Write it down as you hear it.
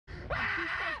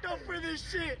fucked up for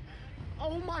this shit.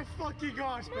 Oh my fucking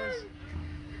gosh, man.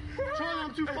 Charlie,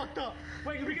 I'm too fucked up.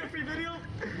 Wait, can we get a free video?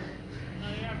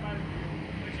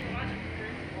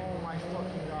 Oh my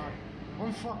fucking god.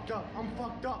 I'm fucked up. I'm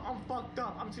fucked up. I'm fucked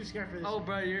up. I'm too scared for this. Oh,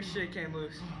 bro, your shit came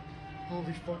loose.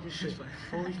 Holy fucking shit.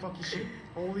 Holy fucking shit.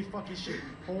 Holy fucking shit.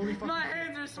 Holy fucking My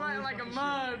hands are sweating like a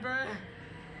mud, bro.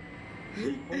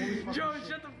 Joe,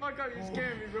 shut the fuck up. You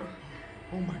scared me, bro.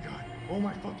 Oh my god. Oh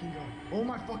my fucking god. Oh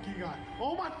my fucking god.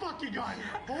 Oh my fucking god.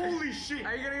 Holy shit.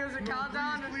 Are you gonna give us a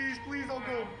countdown? Please don't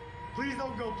go. Please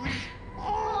don't go. Please.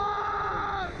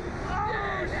 Oh!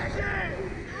 Oh, shit!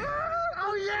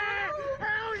 Oh yeah!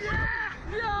 Hell yeah!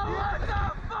 Yo, what the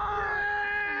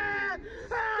fuck?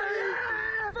 Hell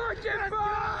yeah! Fucking bro!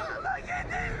 Look at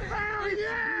this! Hell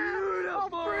yeah!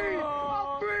 Beautiful!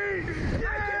 I'm free!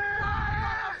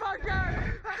 Yeah! Motherfucker!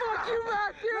 Fuck you,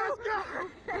 Matthew! Let's go!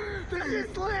 This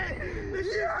is lit! This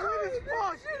is lit as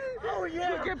fuck! Oh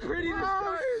yeah! Looking pretty to Oh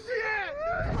start. shit!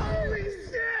 Holy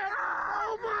shit!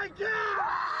 Oh my god!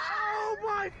 Oh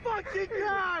my fucking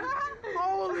god!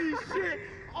 Holy shit!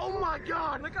 Oh my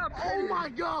god! Look how pretty. Oh my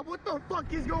god! What the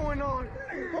fuck is going on?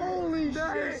 Holy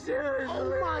shit!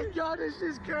 Oh my god! This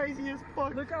is crazy as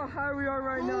fuck! Look how high we are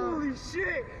right now. Holy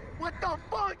shit! What the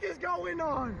fuck is going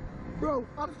on? Bro,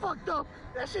 I'm fucked up.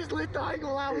 That shit's lit though. I ain't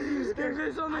gonna lie, I was even scared. If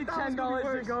it's only I thought it was gonna be $10 to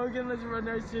worse. go again, let's run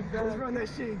that shit back. Let's run that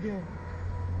shit again.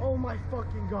 Oh my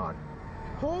fucking god.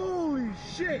 Holy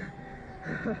shit.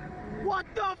 What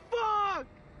the fuck?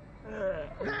 Hell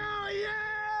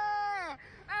yeah!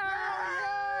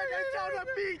 Hell yeah! Daytona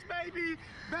Beach, baby!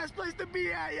 Best place to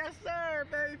be at, yes sir,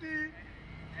 baby!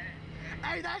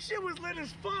 Hey, that shit was lit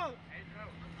as fuck!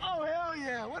 Oh, hell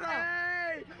yeah! What up?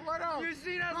 Hey! What up? You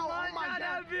seen us Bro, launch out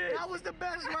that bitch? That was the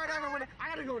best ride ever. I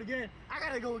gotta go again. I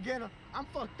gotta go again. I'm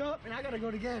fucked up and I gotta go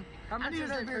again. How much I need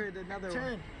is it for another one?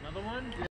 10. Another one?